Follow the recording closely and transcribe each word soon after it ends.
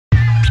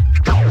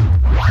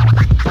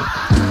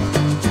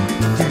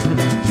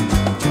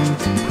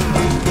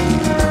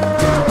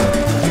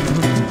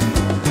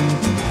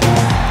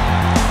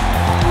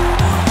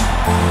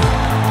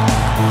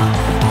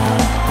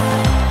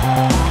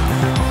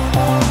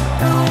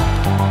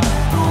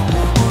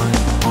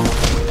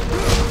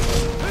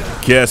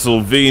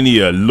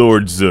Castlevania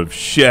Lords of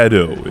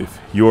Shadow. If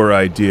your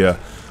idea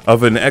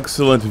of an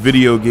excellent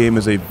video game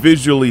is a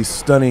visually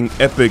stunning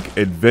epic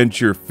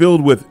adventure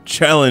filled with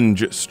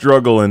challenge,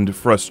 struggle, and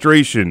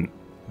frustration,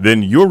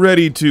 then you're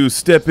ready to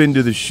step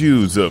into the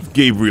shoes of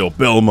Gabriel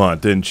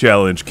Belmont and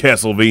challenge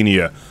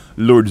Castlevania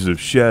Lords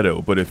of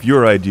Shadow. But if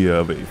your idea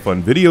of a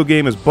fun video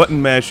game is button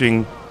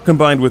mashing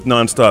combined with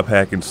non-stop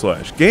hack and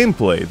slash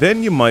gameplay,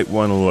 then you might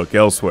want to look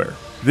elsewhere.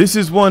 This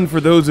is one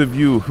for those of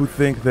you who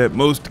think that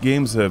most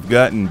games have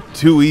gotten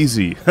too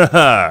easy.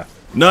 Haha!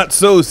 Not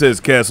so,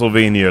 says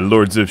Castlevania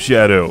Lords of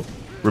Shadow.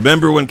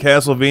 Remember when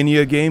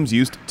Castlevania games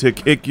used to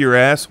kick your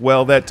ass?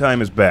 Well, that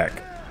time is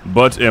back.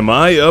 But am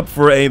I up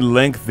for a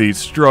lengthy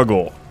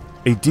struggle?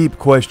 A deep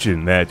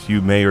question that you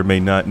may or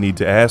may not need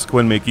to ask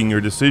when making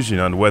your decision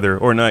on whether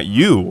or not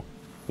you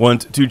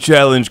want to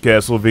challenge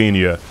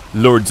Castlevania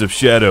Lords of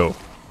Shadow.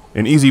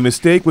 An easy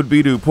mistake would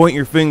be to point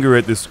your finger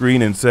at the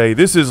screen and say,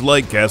 this is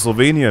like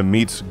Castlevania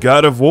meets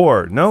God of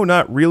War. No,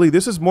 not really.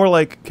 This is more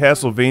like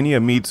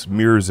Castlevania meets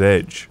Mirror's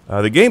Edge.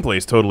 The gameplay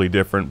is totally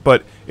different,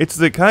 but it's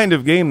the kind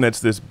of game that's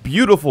this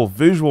beautiful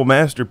visual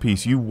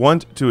masterpiece you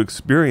want to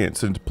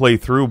experience and play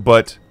through,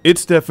 but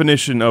its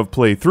definition of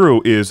play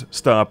through is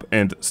stop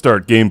and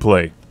start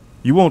gameplay.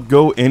 You won't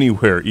go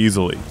anywhere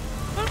easily.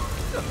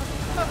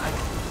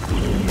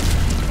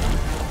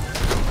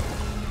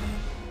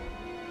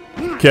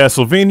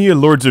 Castlevania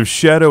Lords of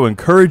Shadow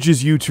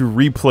encourages you to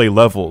replay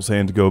levels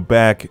and go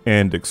back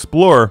and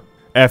explore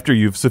after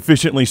you've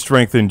sufficiently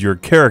strengthened your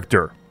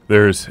character.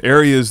 There's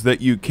areas that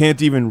you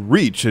can't even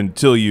reach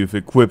until you've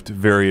equipped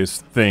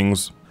various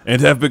things and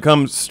have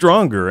become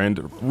stronger, and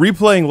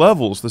replaying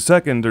levels the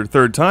second or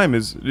third time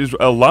is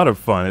a lot of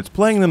fun. It's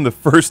playing them the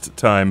first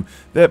time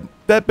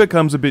that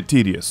becomes a bit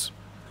tedious.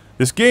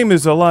 This game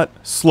is a lot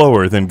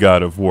slower than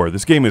God of War.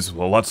 This game is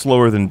a lot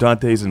slower than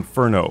Dante's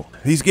Inferno.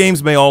 These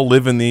games may all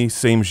live in the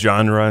same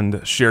genre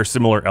and share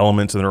similar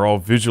elements, and they're all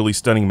visually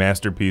stunning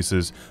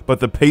masterpieces,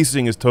 but the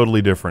pacing is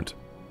totally different.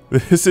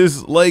 This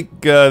is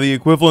like the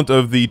equivalent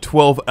of the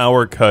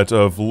 12-hour cut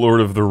of Lord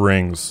of the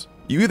Rings.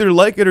 You either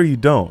like it or you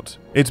don't.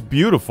 It's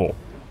beautiful.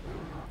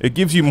 It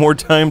gives you more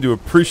time to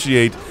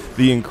appreciate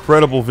the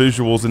incredible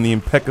visuals and the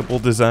impeccable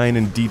design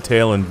and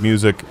detail and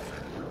music,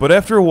 but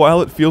after a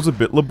while it feels a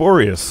bit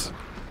laborious.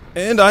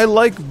 And I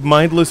like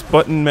mindless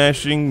button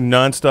mashing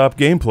non-stop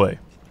gameplay.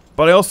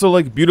 But I also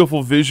like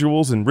beautiful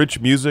visuals and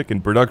rich music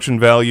and production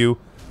value.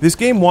 This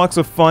game walks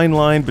a fine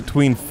line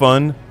between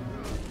fun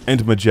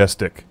and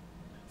majestic.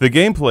 The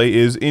gameplay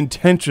is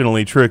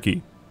intentionally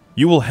tricky.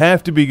 You will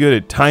have to be good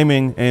at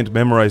timing and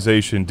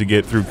memorization to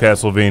get through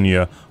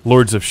Castlevania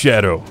Lords of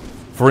Shadow.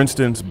 For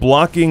instance,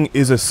 blocking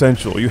is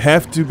essential. You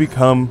have to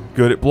become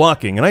good at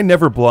blocking, and I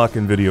never block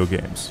in video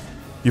games.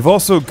 You've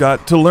also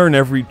got to learn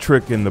every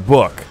trick in the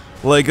book.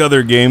 Like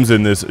other games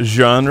in this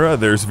genre,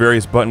 there's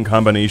various button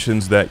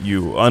combinations that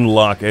you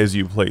unlock as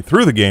you play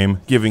through the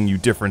game, giving you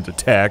different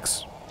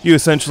attacks. You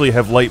essentially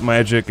have light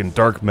magic and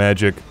dark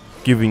magic,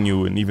 giving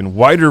you an even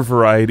wider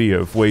variety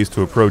of ways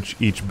to approach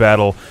each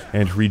battle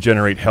and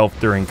regenerate health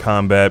during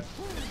combat.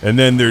 And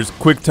then there's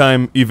quick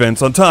time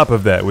events on top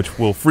of that, which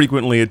will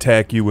frequently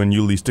attack you when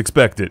you least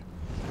expect it.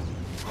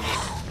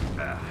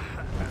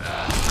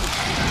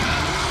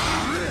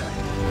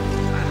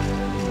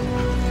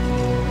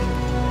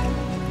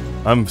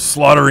 I'm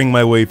slaughtering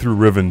my way through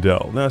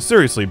Rivendell. Now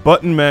seriously,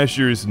 button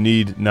mashers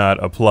need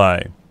not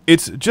apply.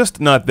 It's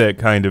just not that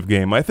kind of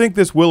game. I think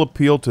this will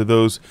appeal to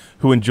those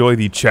who enjoy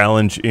the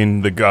challenge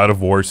in the God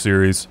of War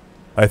series.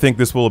 I think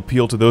this will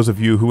appeal to those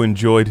of you who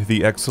enjoyed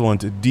the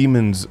excellent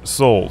Demon's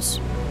Souls.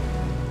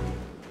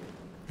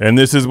 And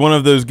this is one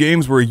of those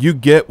games where you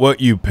get what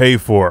you pay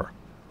for.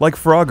 Like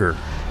Frogger.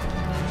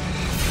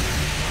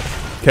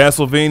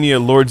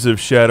 Castlevania Lords of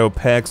Shadow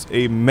packs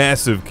a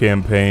massive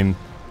campaign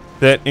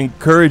that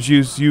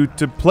encourages you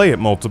to play it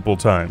multiple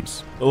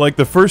times. Like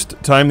the first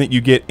time that you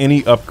get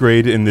any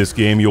upgrade in this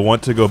game, you'll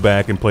want to go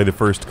back and play the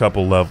first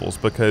couple levels,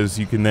 because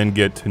you can then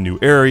get to new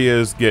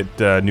areas, get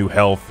new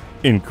health,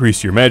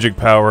 increase your magic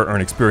power,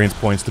 earn experience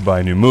points to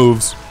buy new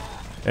moves.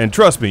 And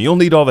trust me, you'll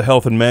need all the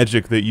health and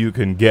magic that you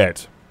can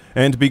get.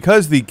 And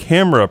because the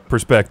camera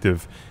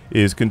perspective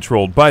is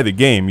controlled by the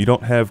game, you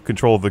don't have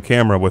control of the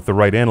camera with the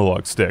right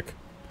analog stick.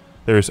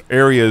 There's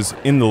areas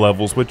in the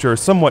levels which are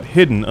somewhat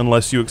hidden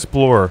unless you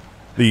explore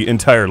the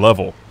entire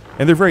level,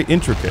 and they're very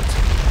intricate.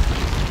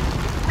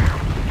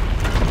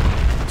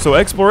 So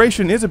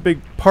exploration is a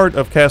big part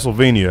of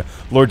Castlevania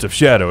Lords of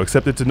Shadow,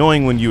 except it's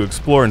annoying when you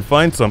explore and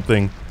find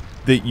something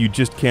that you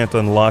just can't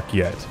unlock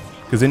yet,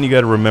 because then you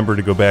gotta remember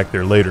to go back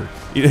there later.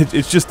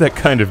 It's just that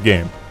kind of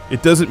game.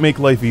 It doesn't make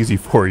life easy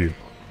for you,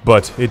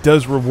 but it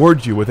does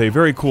reward you with a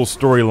very cool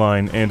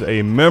storyline and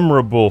a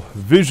memorable,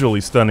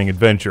 visually stunning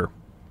adventure.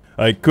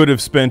 I could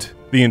have spent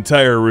the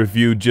entire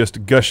review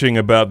just gushing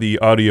about the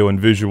audio and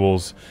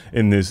visuals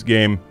in this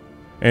game,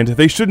 and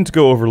they shouldn't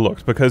go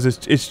overlooked because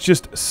it's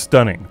just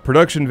stunning.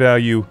 Production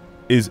value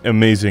is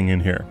amazing in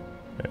here,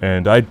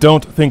 and I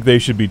don't think they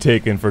should be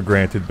taken for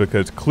granted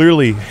because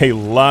clearly a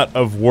lot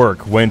of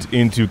work went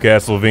into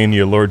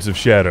Castlevania Lords of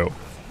Shadow.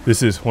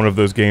 This is one of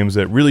those games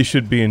that really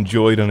should be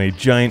enjoyed on a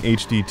giant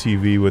HD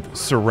TV with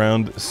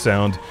surround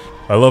sound.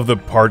 I love the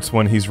parts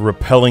when he's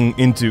rappelling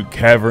into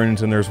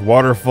caverns and there's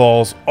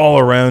waterfalls all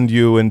around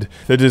you, and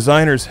the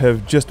designers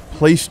have just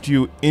placed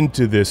you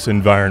into this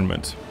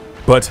environment.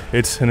 But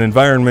it's an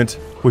environment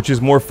which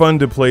is more fun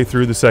to play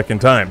through the second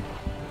time.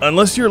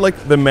 Unless you're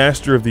like the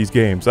master of these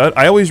games.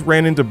 I always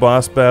ran into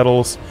boss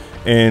battles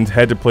and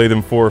had to play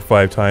them 4 or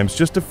 5 times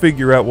just to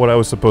figure out what I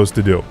was supposed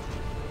to do.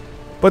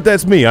 But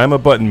that's me, I'm a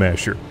button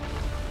masher.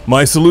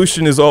 My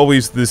solution is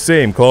always the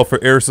same: call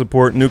for air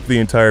support, nuke the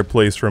entire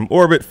place from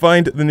orbit,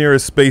 find the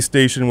nearest space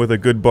station with a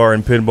good bar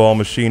and pinball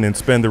machine, and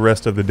spend the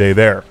rest of the day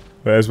there.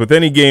 As with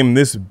any game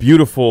this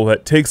beautiful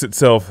that takes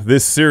itself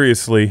this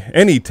seriously,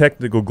 any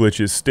technical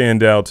glitches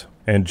stand out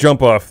and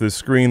jump off the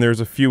screen.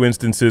 There's a few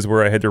instances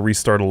where I had to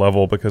restart a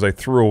level because I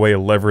threw away a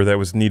lever that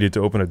was needed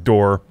to open a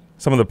door.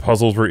 Some of the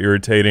puzzles were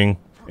irritating,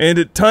 and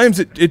at times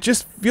it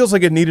just feels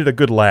like it needed a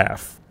good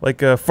laugh.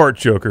 Like a fart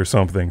joke or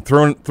something,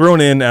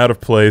 thrown in out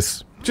of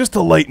place, just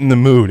to lighten the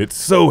mood. It's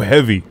so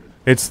heavy.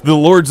 It's the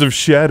Lords of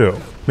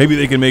Shadow. Maybe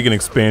they can make an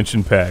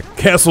expansion pack.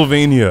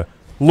 Castlevania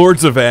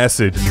Lords of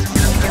Acid.